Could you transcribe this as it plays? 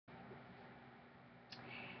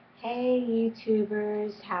Hey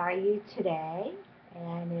YouTubers, how are you today?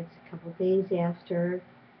 And it's a couple days after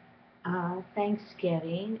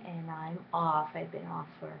Thanksgiving and I'm off. I've been off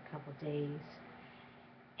for a couple days.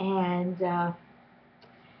 And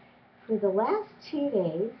for the last 2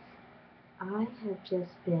 days, I have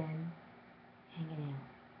just been hanging out.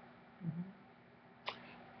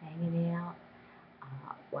 Hanging out,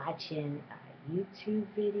 watching YouTube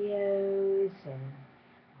videos and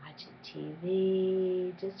watching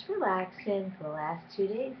TV, just relaxing for the last 2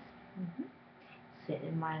 days. hmm Sitting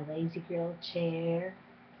in my lazy girl chair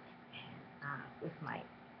and with my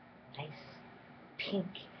nice pink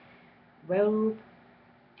robe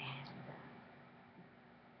and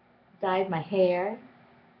dyed my hair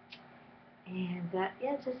and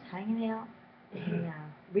yeah, just hanging out and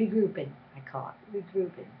regrouping. I call it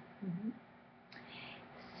regrouping. hmm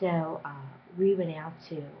So we went out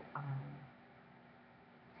to um,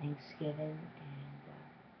 Thanksgiving, and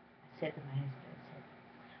I said to my husband, I said,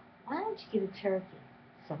 "Why don't you get a turkey?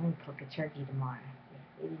 So I'm gonna cook a turkey tomorrow.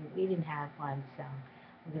 We didn't have one, so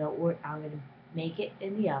I'm gonna make it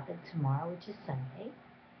in the oven tomorrow, which is Sunday.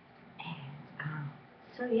 And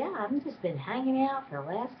so yeah, I've just been hanging out for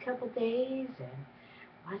the last couple days and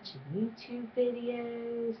watching YouTube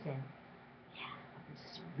videos, and yeah, I'm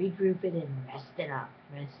just regrouping and resting up.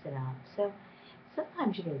 So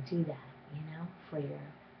sometimes you gotta do that, for your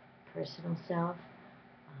personal self.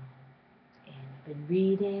 And I've been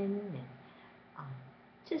reading and um,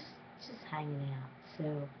 just just hanging out. So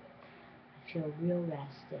I feel real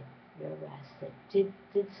rested, real rested.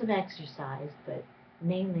 Did some exercise, but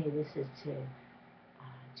mainly this is to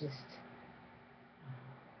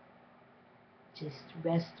just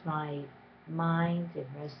rest my mind and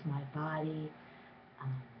rest my body.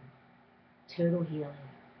 Um, Total healing.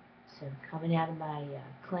 So coming out of my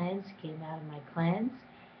cleanse, came out of my cleanse,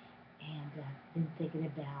 and been thinking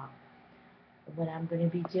about what I'm going to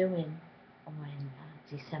be doing on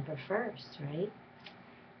December 1st, right?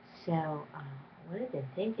 So what I've been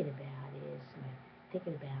thinking about is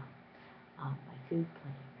thinking about my food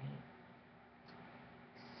plan, right?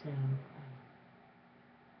 So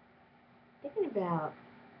thinking about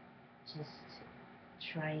just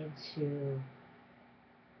trying to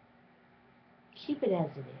keep it as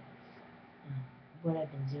it is, what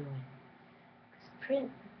I've been doing. Cause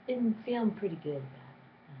been feeling pretty good about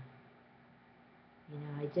it.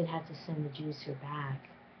 I did have to send the juicer back,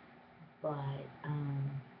 but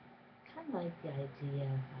kind of like the idea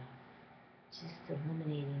of just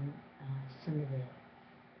eliminating some of the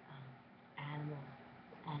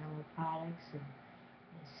animal products and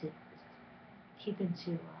keeping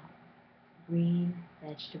to green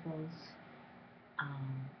vegetables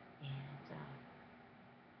um, and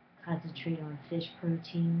concentrate on fish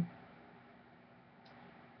protein.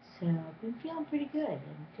 So I've been feeling pretty good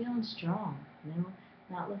and feeling strong,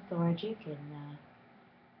 not lethargic, and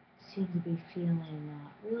seem to be feeling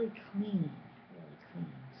really clean, really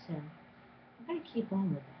clean. So I'm going to keep on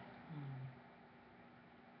with that.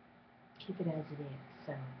 Keep it as it is.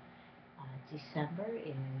 So December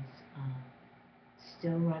is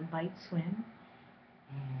still run, bite, swim,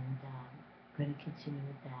 and going to continue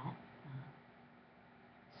with that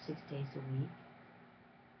 6 days a week,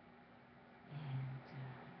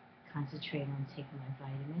 and concentrate on taking my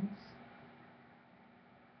vitamins,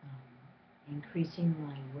 increasing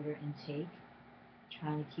my water intake,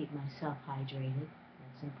 trying to keep myself hydrated.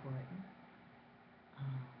 That's important.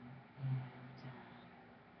 Um, and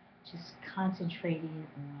just concentrating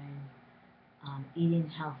on eating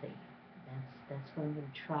healthy. That's what I'm going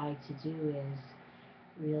to try to do is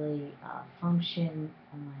really function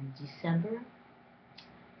on December.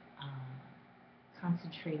 Uh,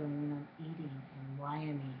 Concentrate on what I'm eating and why I'm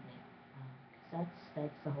eating it. 'Cause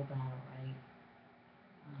that's the whole battle, right?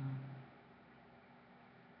 Um,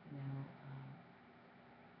 you know,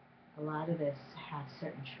 a lot of us have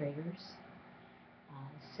certain triggers.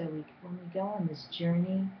 So when we go on this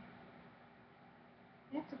journey,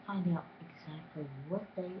 we have to find out exactly what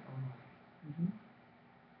they are. Mm-hmm.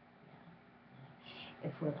 Yeah.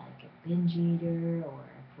 If we're like a binge eater, or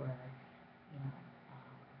if we're,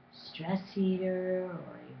 stress eater,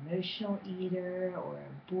 or emotional eater, or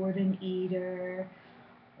a boredom eater,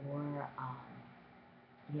 or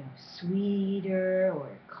sweet eater, or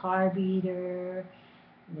carb eater,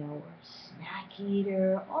 or snack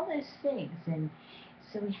eater, all those things. And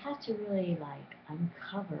so we have to really like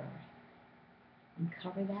uncover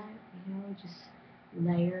that, just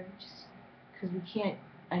layer, just because we can't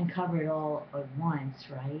uncover it all at once,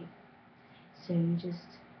 right? So you just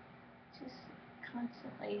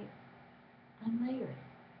constantly unlayer it,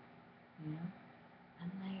 you know,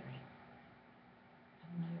 unlayer it,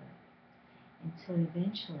 unlayer it. until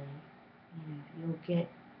eventually, you'll get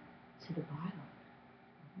to the bottom.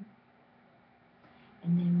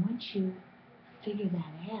 And then once you figure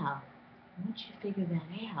that out,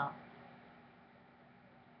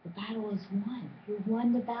 the battle is won. You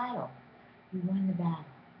won the battle. You won the battle.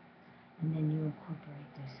 And then you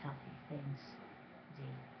incorporate those healthy things daily.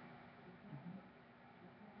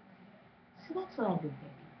 So that's what I've been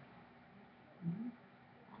thinking.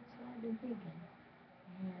 That's what I've been thinking.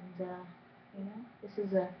 And, this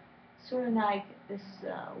is a sort of like this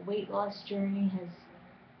weight loss journey has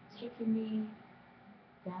taken me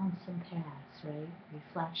down some paths, right?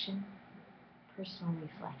 Reflection, personal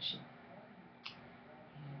reflection.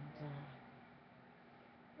 And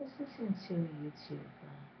just listen to YouTube,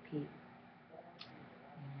 Pete.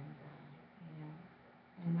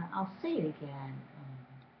 And I'll say it again.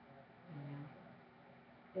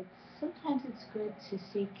 It's sometimes it's good to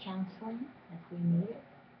seek counseling if we need it.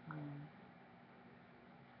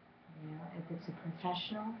 If it's a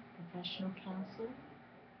professional counselor,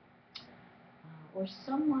 or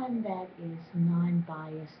someone that is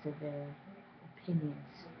non-biased of their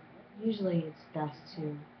opinions. Usually, it's best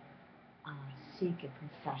to seek a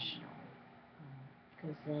professional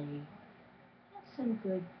because they have some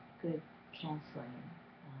good counseling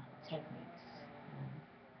techniques,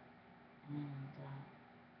 and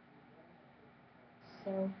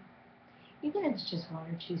so even if it's just one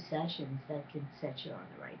or two sessions, that can set you on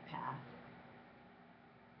the right path.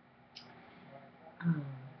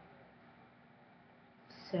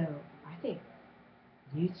 So I think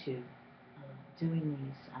YouTube doing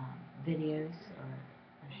these videos are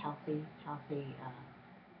a healthy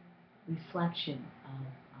reflection of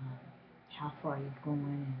how far you've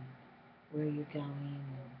gone and where you're going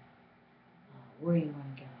and where you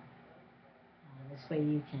want to go. This way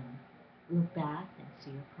you can look back and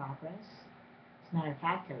see your progress. As a matter of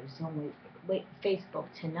fact, I was on Facebook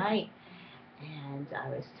tonight, and I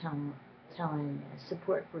was telling a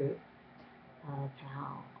support group of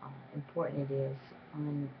how important it is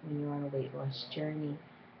when you're on a weight loss journey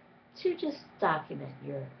to just document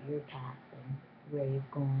your path and where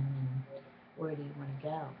you've gone and where do you want to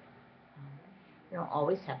go. You don't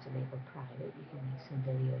always have to make them private. You can make some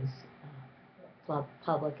videos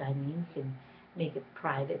public. I mean, you can make it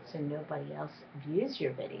private so nobody else views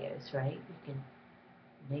your videos, right? You can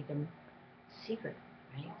make them secret,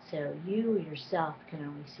 right? So you yourself can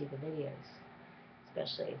only see the videos,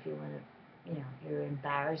 especially if you want to, you're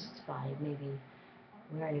embarrassed by maybe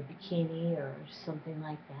wearing a bikini or something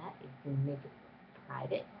like that. You can make it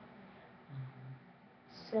private.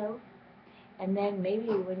 And then maybe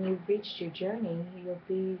when you've reached your journey, you'll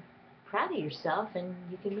be proud of yourself and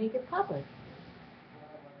you can make it public.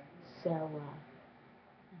 So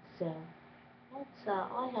that's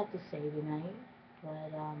all I have to say tonight.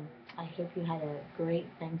 But I hope you had a great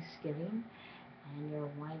Thanksgiving and you're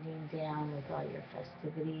winding down with all your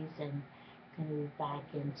festivities and going to be back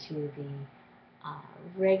into the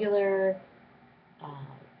regular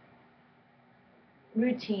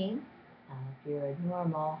routine of your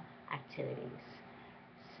normal activities.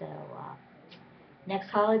 So next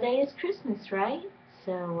holiday is Christmas, right?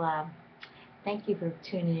 So thank you for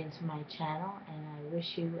tuning into my channel, and I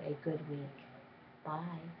wish you a good week.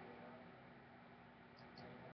 Bye.